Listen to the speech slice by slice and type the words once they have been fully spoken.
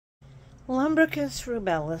Lumbricus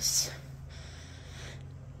rubellus.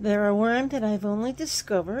 They're a worm that I've only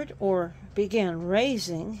discovered or began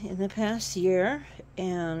raising in the past year,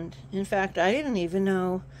 and in fact I didn't even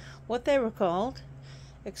know what they were called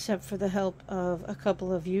except for the help of a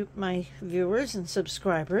couple of my viewers and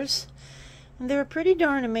subscribers. And they're a pretty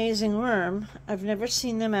darn amazing worm. I've never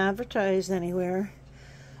seen them advertised anywhere.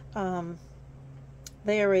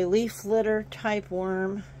 They are a leaf litter type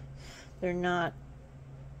worm. They're not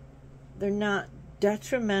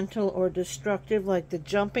detrimental or destructive like the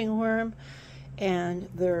jumping worm, and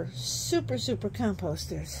they're super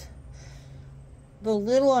composters. The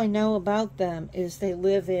little I know about them is they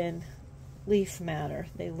live in leaf matter.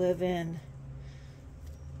 They live in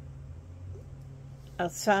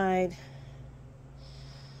outside.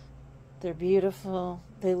 They're beautiful.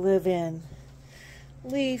 They live in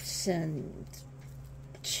leaves and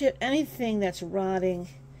anything that's rotting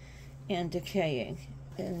and decaying.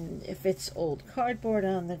 And if it's old cardboard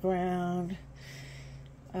on the ground,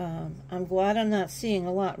 I'm glad I'm not seeing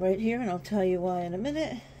a lot right here, and I'll tell you why in a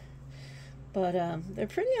minute. But they're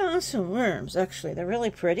pretty awesome worms, actually. They're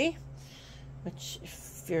really pretty, which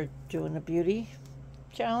if you're doing a beauty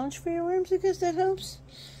challenge for your worms, I guess that helps.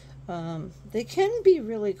 They can be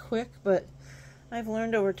really quick, but I've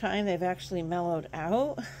learned over time they've actually mellowed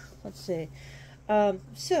out. Let's see.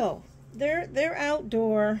 So they're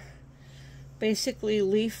outdoor, basically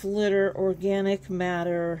leaf litter, organic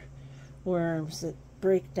matter worms that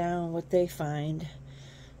break down what they find.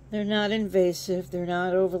 They're not invasive, they're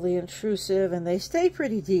not overly intrusive, and they stay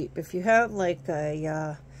pretty deep. If you have like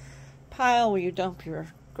a pile where you dump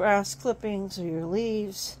your grass clippings or your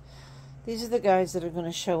leaves, these are the guys that are going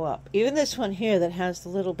to show up. Even this one here that has the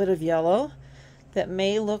little bit of yellow that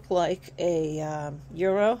may look like a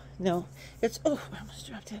euro. No, it's, oh, I almost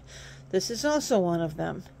dropped it. This is also one of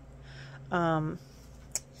them.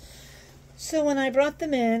 So when I brought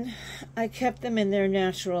them in, I kept them in their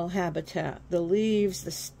natural habitat. The leaves,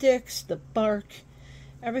 the sticks, the bark,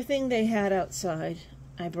 everything they had outside,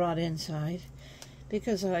 I brought inside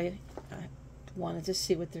because I wanted to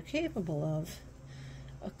see what they're capable of.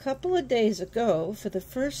 A couple of days ago, for the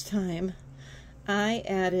first time, I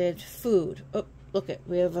added food. Oh, look it,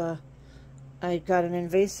 we have I got an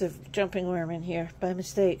invasive jumping worm in here by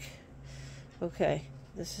mistake. Okay.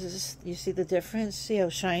 This is, you see the difference? See how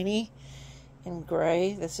shiny and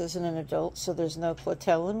gray? This isn't an adult, so there's no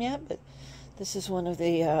clitellum yet, but this is one of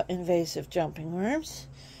the invasive jumping worms.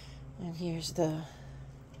 And here's the,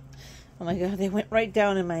 oh my god, they went right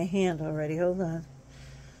down in my hand already. Hold on.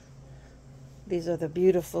 These are the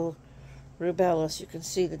beautiful Rubellus. You can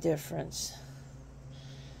see the difference.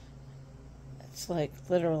 It's like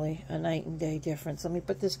literally a night and day difference. Let me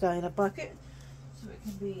put this guy in a bucket so it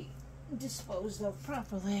can be disposed of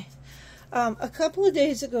properly. A couple of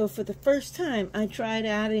days ago, for the first time, I tried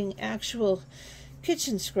adding actual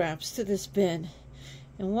kitchen scraps to this bin.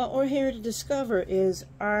 And what we're here to discover is,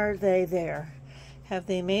 are they there? Have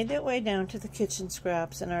they made their way down to the kitchen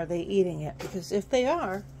scraps, and are they eating it? Because if they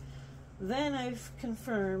are, then I've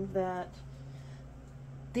confirmed that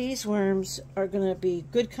these worms are going to be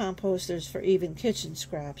good composters for even kitchen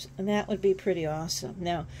scraps, and that would be pretty awesome.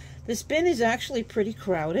 Now, this bin is actually pretty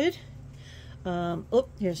crowded. Oh,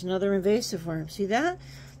 here's another invasive worm. See that?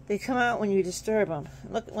 They come out when you disturb them.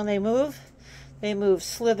 Look, when they move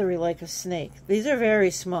slithery like a snake. These are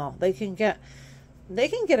very small. They can get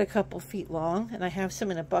a couple feet long, and I have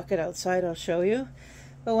some in a bucket outside. I'll show you.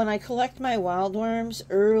 But when I collect my wild worms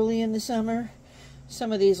early in the summer,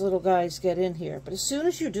 some of these little guys get in here. But as soon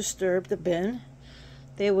as you disturb the bin,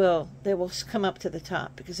 they will come up to the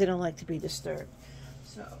top because they don't like to be disturbed.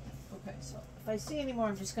 So, okay, so if I see any more,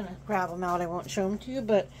 I'm just going to grab them out. I won't show them to you,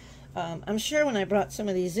 but I'm sure when I brought some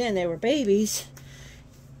of these in, they were babies,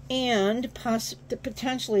 and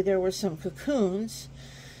potentially there were some cocoons.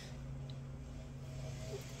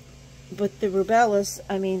 But the Rubellus,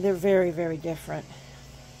 I mean, they're very different.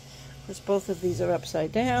 Because both of these are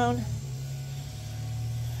upside down.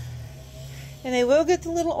 And they will get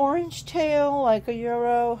the little orange tail like a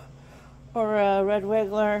euro or a red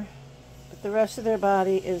wiggler. But the rest of their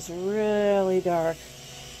body is really dark.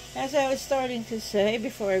 As I was starting to say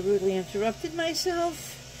before I rudely interrupted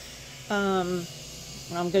myself, I'm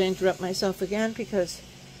going to interrupt myself again because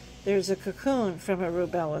there's a cocoon from a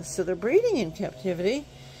Rubellus. So they're breeding in captivity,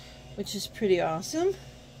 which is pretty awesome.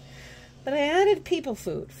 But I added people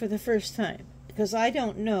food for the first time because I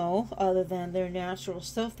don't know, other than their natural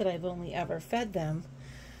stuff that I've only ever fed them,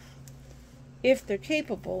 if they're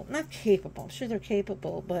capable, not capable, I'm sure they're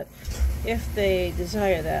capable, but if they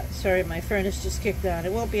desire that. Sorry, my furnace just kicked on.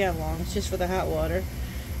 It won't be on long. It's just for the hot water.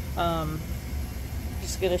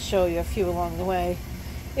 just going to show you a few along the way.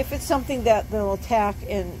 If it's something that they'll attack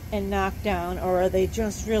and knock down, or are they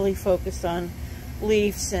just really focused on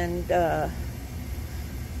leaves and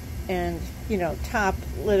you know, top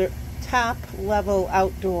level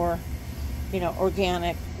outdoor, you know,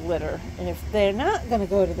 organic litter. And if they're not going to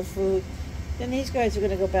go to the food, then these guys are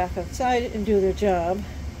going to go back outside and do their job.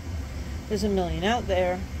 There's a million out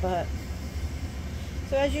there, but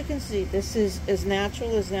so as you can see, this is as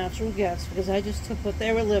natural gets, because I just took what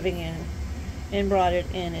they were living in and brought it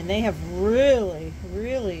in, and they have really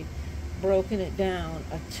broken it down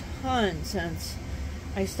a ton since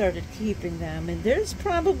I started keeping them. And there's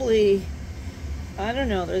probably, I don't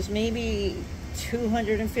know, there's maybe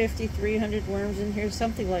 250, 300 worms in here,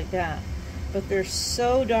 something like that. But they're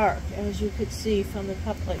so dark, as you could see from the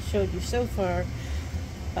couple I showed you so far.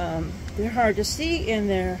 They're hard to see in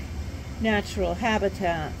their natural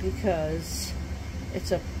habitat because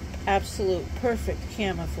it's a absolute perfect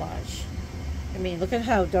camouflage. I mean, look at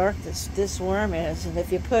how dark this worm is, and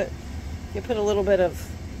if you put a little bit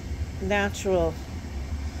of natural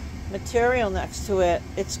material next to it,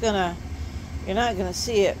 you're not gonna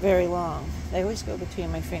see it very long. They always go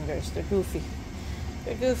between my fingers. They're goofy.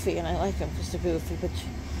 They're goofy, and I like them because they're goofy. But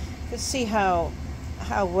you can see how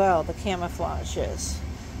well the camouflage is.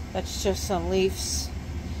 That's just some leaves.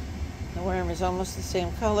 The worm is almost the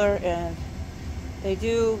same color, and they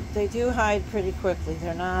do hide pretty quickly.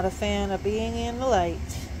 They're not a fan of being in the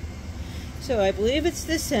light. So I believe it's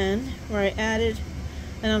this end where I added,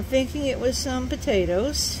 and I'm thinking it was some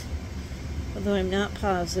potatoes, although I'm not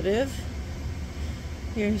positive.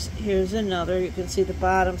 Here's another. You can see the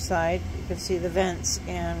bottom side. You can see the vents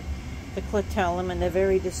and the clitellum, and the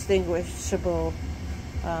very distinguishable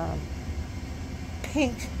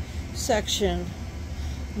pink section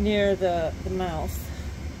near the mouth.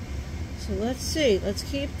 So let's see. Let's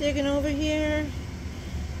keep digging over here.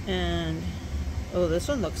 And oh, this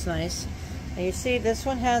one looks nice. And you see, this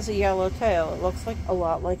one has a yellow tail. It looks like a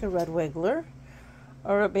lot like a red wiggler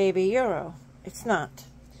or a baby euro. It's not.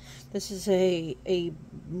 This is a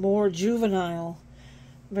more juvenile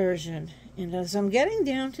version. And as I'm getting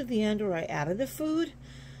down to the end where I added the food,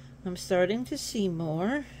 I'm starting to see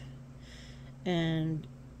more. And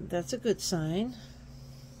that's a good sign.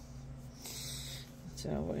 So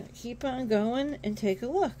we're going to keep on going and take a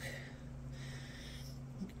look.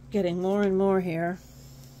 Getting more and more here.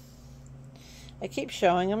 I keep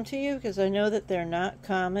showing them to you because I know that they're not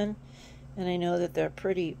common, and I know that they're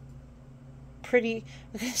pretty, I'm going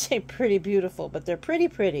to say pretty beautiful, but they're pretty.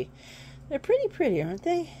 They're pretty, aren't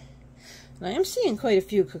they? And I am seeing quite a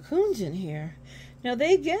few cocoons in here. Now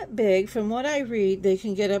they get big. From what I read, they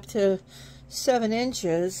can get up to 7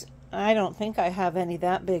 inches. I don't think I have any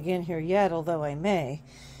that big in here yet, although I may.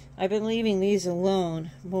 I've been leaving these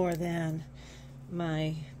alone more than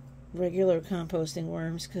my regular composting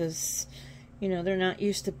worms because, you know, they're not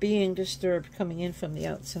used to being disturbed coming in from the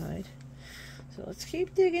outside. So let's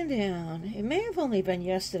keep digging down. It may have only been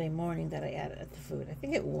yesterday morning that I added the food. I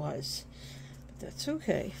think it was, but that's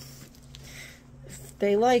okay. If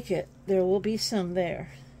they like it, there will be some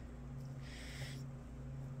there.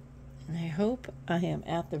 And I hope I am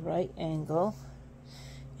at the right angle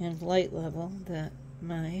and light level that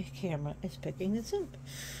my camera is picking this up.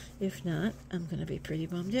 If not, I'm going to be pretty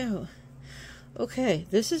bummed out. Okay,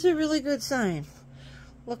 this is a really good sign.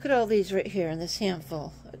 Look at all these right here in this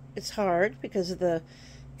handful. It's hard because of the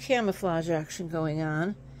camouflage action going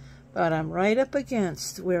on, but I'm right up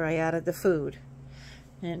against where I added the food.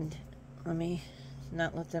 And let me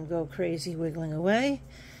not let them go crazy wiggling away.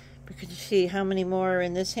 Because you see how many more are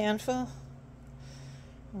in this handful?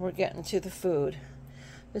 We're getting to the food.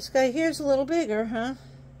 This guy here's a little bigger, huh?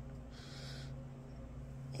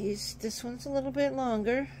 This one's a little bit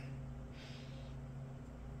longer.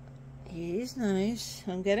 He's nice.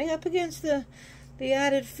 I'm getting up against the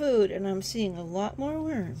added food, and I'm seeing a lot more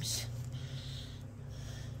worms.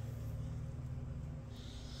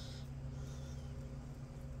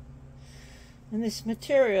 And this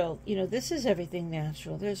material, you know, this is everything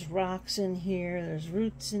natural. There's rocks in here, there's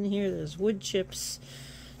roots in here, there's wood chips.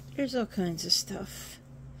 There's all kinds of stuff.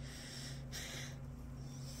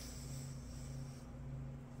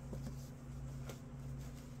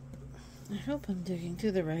 I hope I'm digging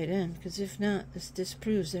to the right end, because if not, this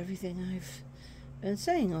disproves everything I've been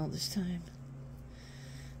saying all this time.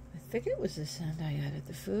 I think it was this end I added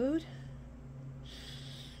the food.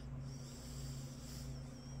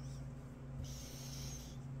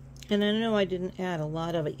 And I know I didn't add a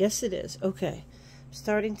lot of it. Yes, it is. Okay. I'm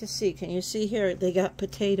starting to see. Can you see here? They got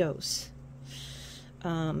potatoes.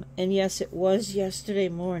 And yes, it was yesterday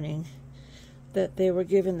morning. that they were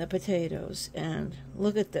given the potatoes. And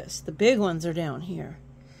look at this. The big ones are down here.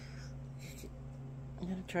 I'm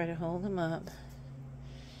going to try to hold them up.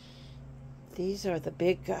 These are the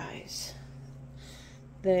big guys.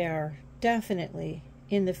 They are definitely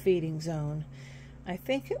in the feeding zone. I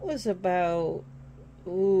think it was about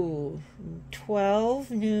 12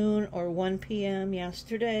 noon or 1 p.m.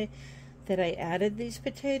 yesterday that I added these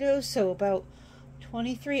potatoes. So about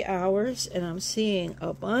 23 hours, and I'm seeing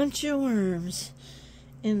a bunch of worms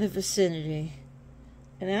in the vicinity.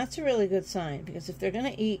 And that's a really good sign, because if they're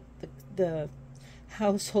going to eat the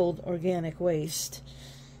household organic waste,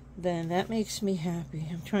 then that makes me happy.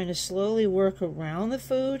 I'm trying to slowly work around the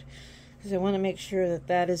food, because I want to make sure that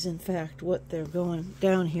that is in fact what they're going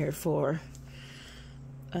down here for.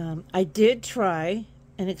 I did try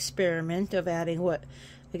an experiment of adding what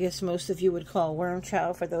I guess most of you would call worm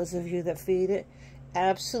chow, for those of you that feed it.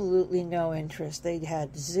 Absolutely no interest. They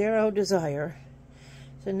had zero desire.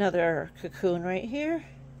 There's another cocoon right here.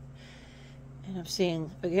 And I'm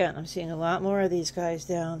seeing a lot more of these guys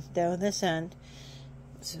down this end.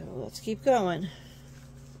 So let's keep going.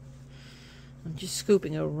 I'm just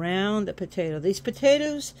scooping around the potato. These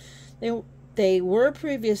potatoes, they were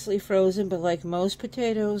previously frozen, but like most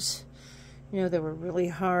potatoes, you know, they were really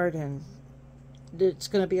hard, and it's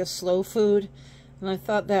going to be a slow food. And I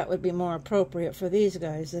thought that would be more appropriate for these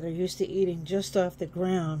guys that are used to eating just off the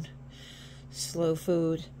ground. Slow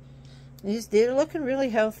food. They're looking really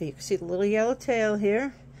healthy. You can see the little yellow tail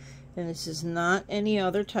here. And this is not any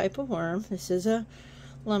other type of worm. This is a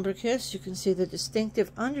lumbricus. You can see the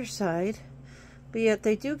distinctive underside. But yet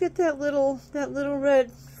they do get that little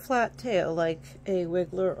red flat tail, like a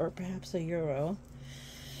wiggler or perhaps a euro.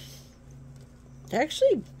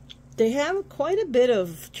 Actually, they have quite a bit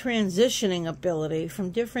of transitioning ability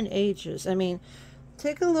from different ages. I mean,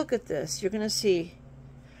 take a look at this. You're going to see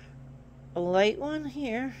a light one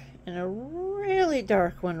here and a really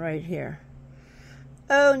dark one right here.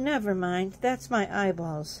 Oh, never mind. That's my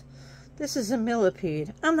eyeballs. This is a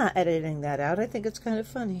millipede. I'm not editing that out. I think it's kind of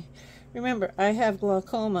funny. Remember, I have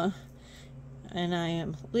glaucoma, and I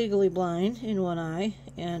am legally blind in one eye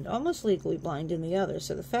and almost legally blind in the other.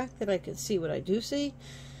 So the fact that I can see what I do see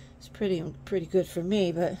is pretty good for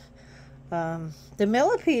me. But the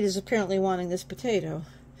millipede is apparently wanting this potato.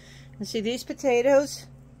 And see, these potatoes,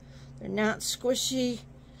 they're not squishy.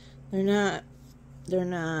 They're not,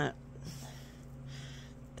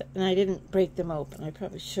 and I didn't break them open. I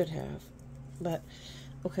probably should have. But,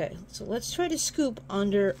 okay, so let's try to scoop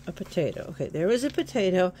under a potato. Okay, there is a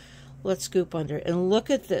potato. Let's scoop under it. And look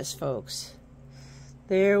at this, folks.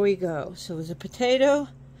 There we go. So there's a potato.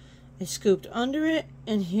 I scooped under it,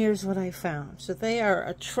 and here's what I found. So they are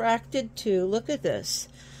attracted to, look at this.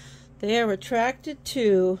 They are attracted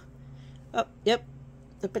to, oh, yep,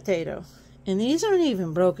 the potato. And these aren't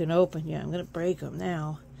even broken open yet. I'm going to break them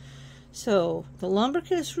now. So the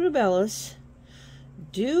lumbricus rubellus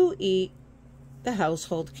do eat the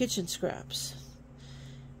household kitchen scraps.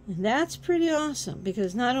 And that's pretty awesome,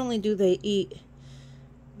 because not only do they eat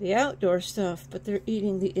the outdoor stuff, but they're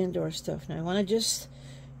eating the indoor stuff. Now I want to just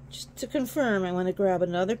to confirm, I want to grab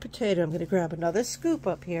another potato. I'm going to grab another scoop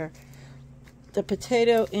up here. The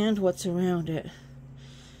potato and what's around it.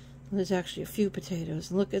 There's actually a few potatoes.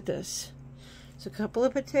 And look at this. It's a couple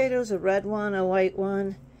of potatoes, a red one, a white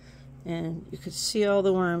one. And you can see all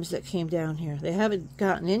the worms that came down here. They haven't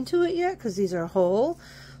gotten into it yet because these are whole.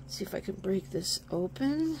 Let's see if I can break this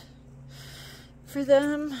open for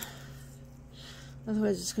them.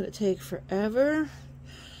 Otherwise it's going to take forever.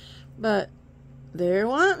 But they're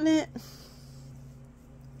wanting it.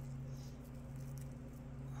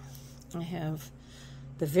 I have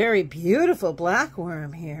the very beautiful black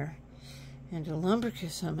worm here and a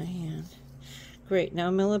lumbricus on my hand. Great,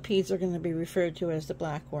 now millipedes are going to be referred to as the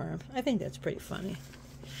black worm. I think that's pretty funny.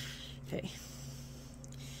 Okay.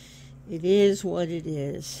 It is what it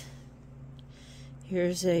is.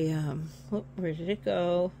 Here's a, where did it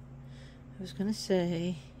go? I was going to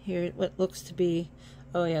say, here what looks to be,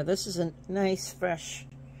 oh yeah, this is a nice freshly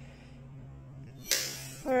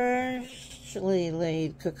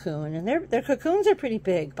laid cocoon. And their cocoons are pretty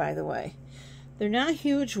big, by the way. They're not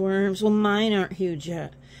huge worms. Well, mine aren't huge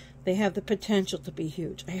yet. They have the potential to be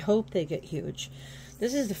huge. I hope they get huge.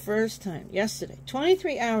 This is the first time, yesterday,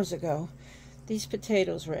 23 hours ago, these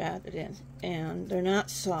potatoes were added in. And they're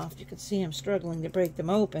not soft. You can see I'm struggling to break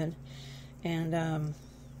them open. And,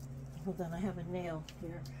 hold on, I have a nail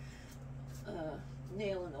here.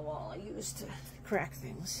 Nail in the wall I use to crack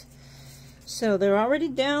things. So they're already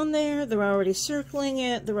down there. They're already circling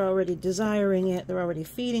it. They're already desiring it. They're already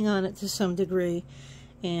feeding on it to some degree.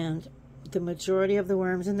 And the majority of the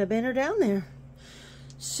worms in the bin are down there.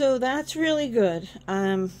 So that's really good.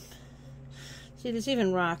 See, there's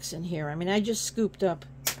even rocks in here. I mean, I just scooped up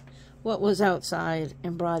what was outside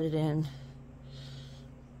and brought it in.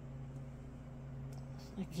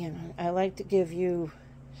 Again, I like to give you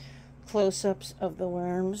close-ups of the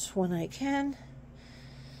worms when I can.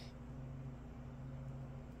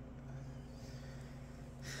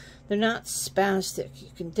 They're not spastic.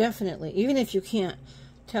 You can definitely, even if you can't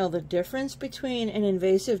tell the difference between an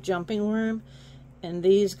invasive jumping worm and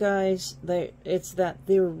these guys, it's that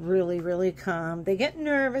they're really, really calm. They get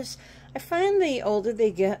nervous. I find the older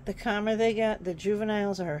they get, the calmer they get. The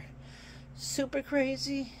juveniles are super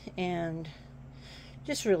crazy and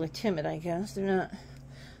just really timid, I guess. They're not...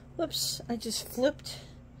 Whoops, I just flipped.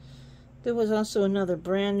 There was also another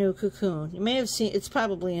brand new cocoon. You may have seen, it's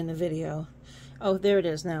probably in the video. Oh, there it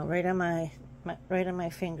is now, right on my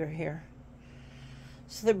finger here.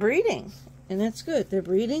 So they're breeding, and that's good. They're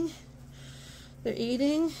breeding. They're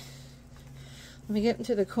eating. Let me get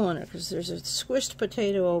into the corner because there's a squished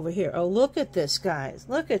potato over here. Oh, look at this, guys.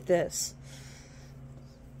 Look at this.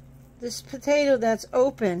 This potato that's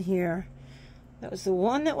open here. That was the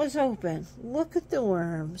one that was open. Look at the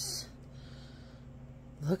worms.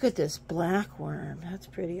 Look at this black worm. That's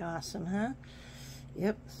pretty awesome, huh?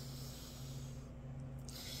 Yep.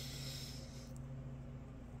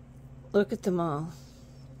 Look at them all.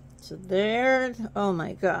 So there, oh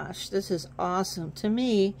my gosh, this is awesome. To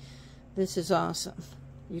me, this is awesome.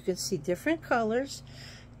 You can see different colors,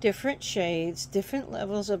 different shades, different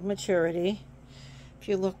levels of maturity. If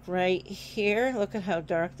you look right here, look at how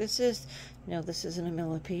dark this is. No, this isn't a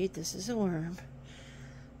millipede, this is a worm.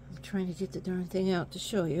 I'm trying to get the darn thing out to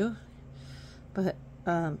show you. But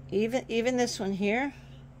even this one here,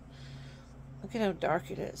 look at how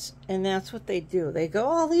dark it is. And that's what they do. They go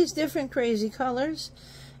all these different crazy colors.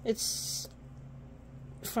 It's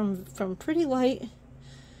from pretty light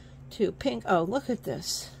to pink. Oh, look at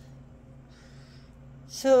this.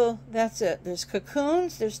 So that's it. There's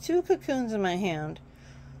cocoons. There's 2 cocoons in my hand.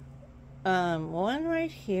 One right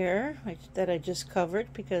here that I just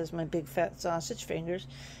covered because my big fat sausage fingers.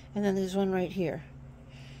 And then there's one right here.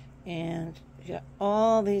 And you got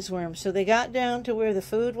all these worms. So they got down to where the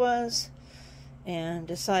food was and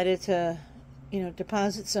decided to, you know,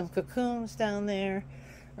 deposit some cocoons down there.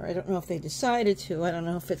 Or I don't know if they decided to. I don't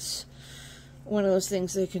know if it's one of those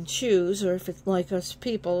things they can choose, or if it's like us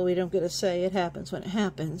people, we don't get a say. It happens when it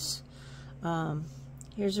happens.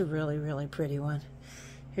 Here's a really, really pretty one.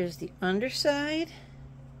 Here's the underside.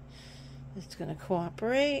 It's going to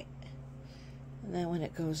cooperate. And then when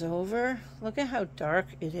it goes over, look at how dark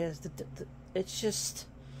it is. It's just...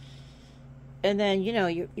 And then, you know,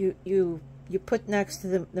 you put next to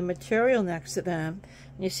the material next to them,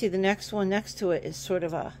 and you see the next one next to it is sort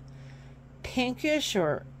of a pinkish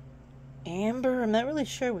or amber. I'm not really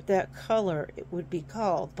sure what that color it would be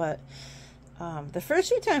called, but the first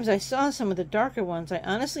few times I saw some of the darker ones, I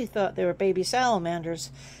honestly thought they were baby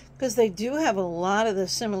salamanders, because they do have a lot of the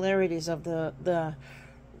similarities of the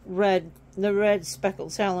red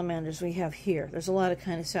speckled salamanders we have here. There's a lot of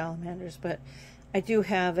kind of salamanders, but I do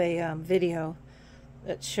have a video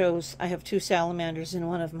that shows I have 2 salamanders in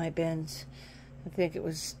one of my bins. I think it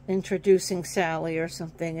was Introducing Sally or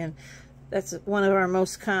something, and that's one of our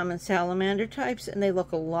most common salamander types, and they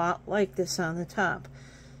look a lot like this on the top.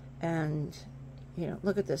 And, you know,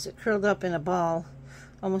 look at this. It curled up in a ball.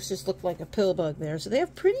 Almost just looked like a pill bug there. So they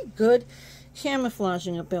have pretty good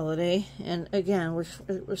camouflaging ability. And again,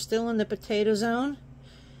 we're still in the potato zone,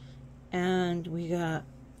 and we got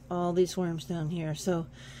all these worms down here. So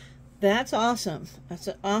that's awesome. That's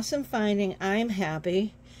an awesome finding. I'm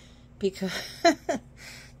happy because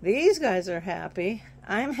these guys are happy.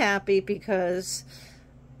 I'm happy because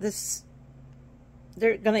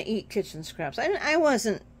they're going to eat kitchen scraps. I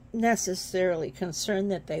wasn't necessarily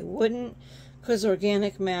concerned that they wouldn't, because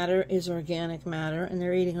organic matter is organic matter, and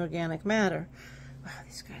they're eating organic matter. Wow,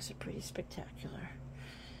 these guys are pretty spectacular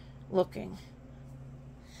looking.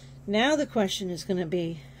 Now the question is going to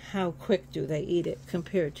be, how quick do they eat it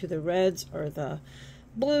compared to the reds or the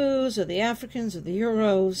blues or the Africans or the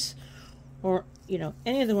Euros, or, you know,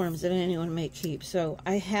 any of the worms that anyone may keep. So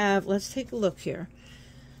I have, let's take a look here.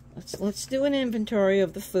 Let's do an inventory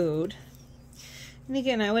of the food. And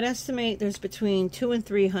again, I would estimate there's between 200 and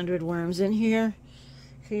 300 worms in here.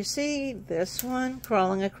 Can you see this one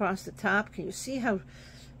crawling across the top? Can you see how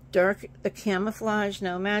dark the camouflage?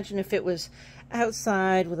 Now imagine if it was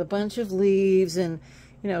outside with a bunch of leaves and,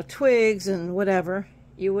 you know, twigs and whatever.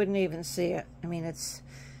 You wouldn't even see it. I mean, it's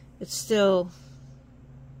still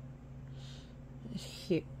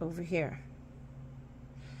over here,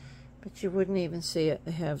 but you wouldn't even see it.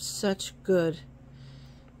 They have such good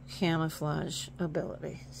camouflage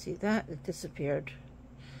ability. See that? It disappeared.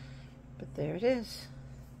 But there it is.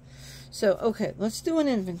 So, okay, let's do an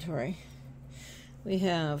inventory. We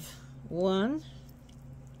have 1,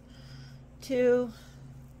 2,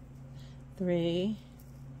 3,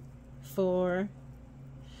 4,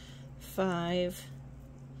 5,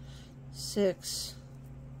 6,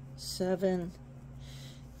 7,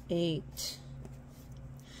 8,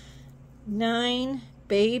 9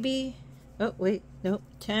 baby, oh wait, nope,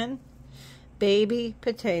 10 baby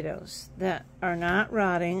potatoes that are not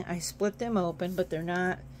rotting. I split them open, but they're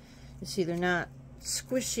not, you see, they're not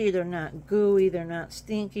squishy, they're not gooey, they're not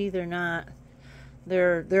stinky, they're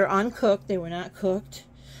uncooked, they were not cooked.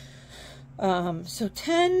 So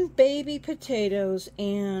 10 baby potatoes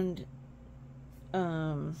and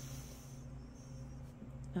oh,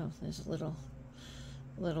 there's a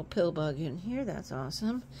little pill bug in here. That's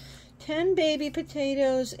awesome. 10 baby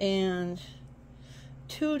potatoes and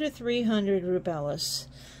 200 to 300 Rubellus.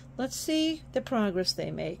 Let's see the progress they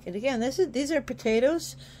make. And again, these are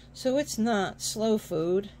potatoes, so it's not slow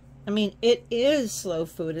food. I mean, it is slow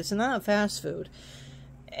food. It's not fast food.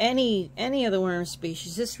 Any of the worm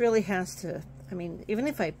species, this really has to, I mean, even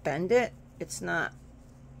if I bend it, it's not,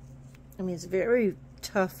 I mean, it's very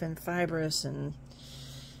tough and fibrous and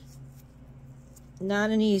not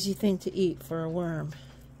an easy thing to eat for a worm.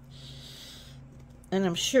 And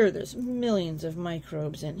I'm sure there's millions of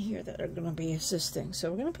microbes in here that are going to be assisting. So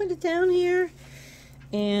we're going to put it down here,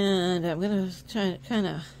 and I'm going to try to kind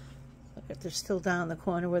of, look if they're still down the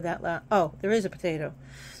corner where that, oh, there is a potato.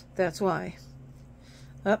 That's why.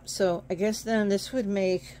 Up, so I guess then this would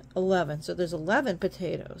make 11. So there's 11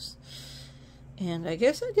 potatoes. And I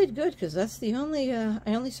guess I did good, because that's the only, I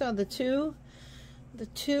only saw the two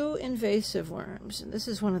invasive worms. And this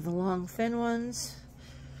is one of the long, thin ones.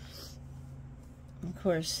 Of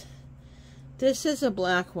course, this is a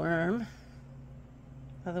black worm,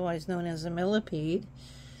 otherwise known as a millipede.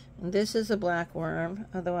 And this is a black worm,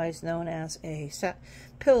 otherwise known as a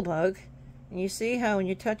pill bug. And you see how when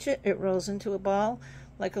you touch it, it rolls into a ball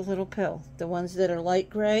like a little pill. The ones that are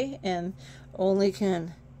light gray and only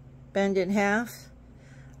can bend in half,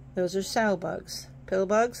 those are sow bugs. Pill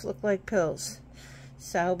bugs look like pills.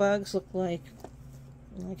 Sow bugs look like,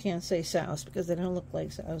 I can't say sows because they don't look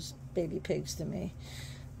like sows, baby pigs to me.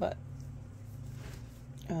 But,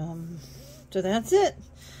 so that's it.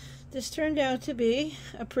 This turned out to be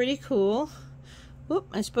a pretty cool, whoop,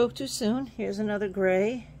 I spoke too soon. Here's another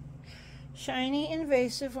gray, shiny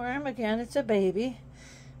invasive worm. Again, it's a baby.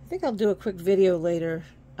 I think I'll do a quick video later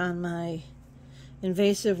on my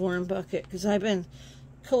invasive worm bucket, because I've been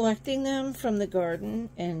collecting them from the garden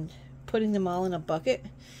and putting them all in a bucket,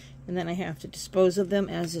 and then I have to dispose of them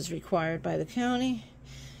as is required by the county,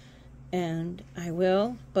 and I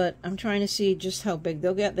will, but I'm trying to see just how big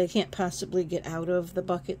they'll get. They can't possibly get out of the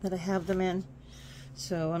bucket that I have them in,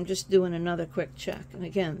 so I'm just doing another quick check. And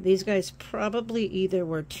again, these guys probably either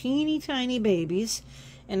were teeny tiny babies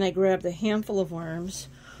and I grabbed a handful of worms,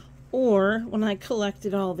 or when I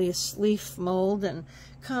collected all this leaf mold and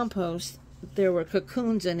compost, there were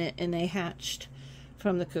cocoons in it and they hatched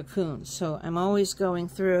from the cocoons. So I'm always going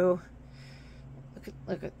through,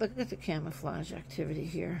 look at the camouflage activity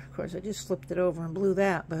here. Of course, I just flipped it over and blew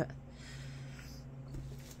that, but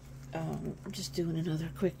I'm just doing another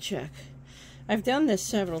quick check. I've done this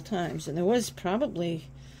several times, and there was probably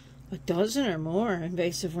a dozen or more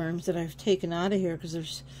invasive worms that I've taken out of here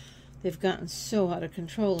because they've gotten so out of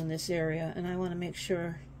control in this area, and I want to make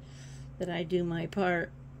sure that I do my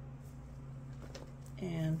part.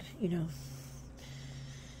 And, you know,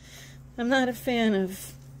 I'm not a fan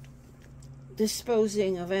of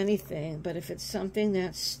disposing of anything, but if it's something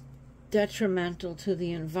that's detrimental to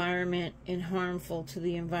the environment and harmful to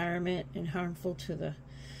the environment and harmful to the,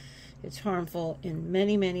 it's harmful in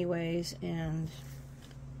many, many ways, and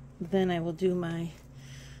then I will do my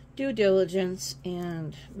due diligence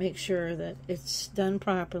and make sure that it's done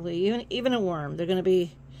properly. Even a worm, they're going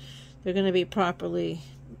to be properly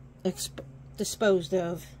disposed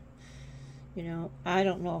of. You know, I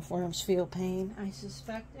don't know if worms feel pain. I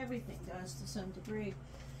suspect everything does to some degree.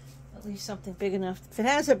 At least something big enough. If it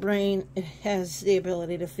has a brain, it has the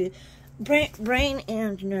ability to feel. Brain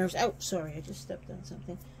and nerves. Oh, sorry, I just stepped on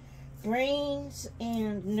something. Brains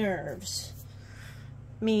and nerves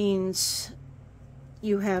means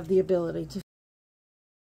you have the ability to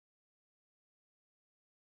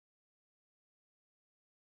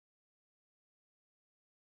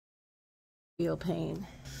feel pain.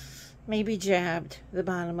 Maybe jabbed the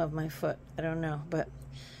bottom of my foot. I don't know. But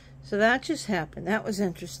so that just happened. That was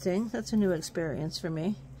interesting. That's a new experience for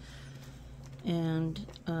me. And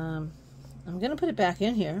I'm gonna put it back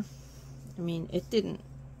in here. I mean, it didn't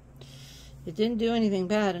do anything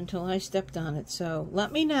bad until I stepped on it. So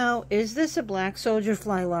let me know, is this a black soldier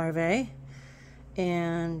fly larvae?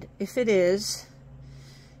 And if it is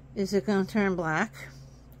it going to turn black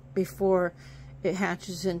before it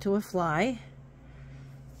hatches into a fly?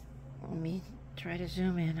 Let me try to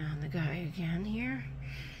zoom in on the guy again here.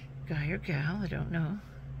 Guy or gal, I don't know.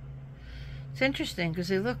 It's interesting because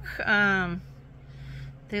they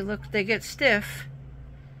get stiff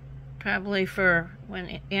probably for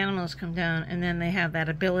when animals come down, and then they have that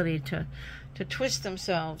ability to twist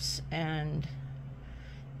themselves and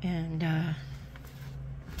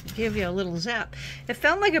give you a little zap. It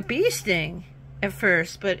felt like a bee sting at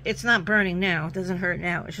first, but it's not burning now. It doesn't hurt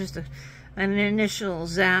now. It's just an initial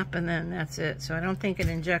zap, and then that's it. So I don't think it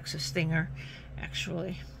injects a stinger,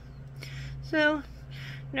 actually. So,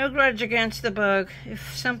 no grudge against the bug.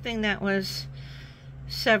 If something that was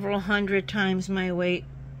several hundred times my weight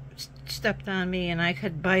stepped on me and I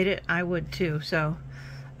could bite it, I would too. So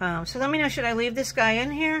let me know, should I leave this guy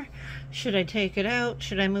in here? Should I take it out?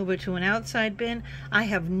 Should I move it to an outside bin? I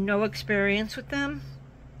have no experience with them.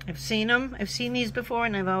 I've seen them. I've seen these before,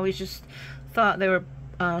 and I've always just thought they were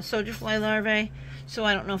soldier fly larvae. So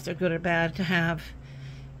I don't know if they're good or bad to have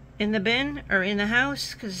in the bin or in the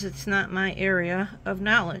house, because it's not my area of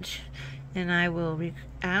knowledge. And I will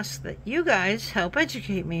ask that you guys help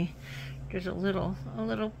educate me. There's a little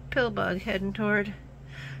pill bug heading toward.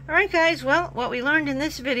 Alright guys, well, what we learned in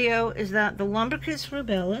this video is that the Lumbricus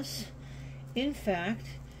rubellus, in fact,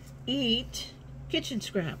 eat kitchen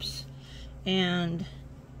scraps. And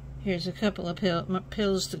here's a couple of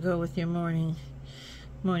pills to go with your morning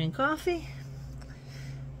coffee.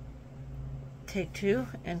 Take 2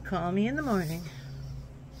 and call me in the morning.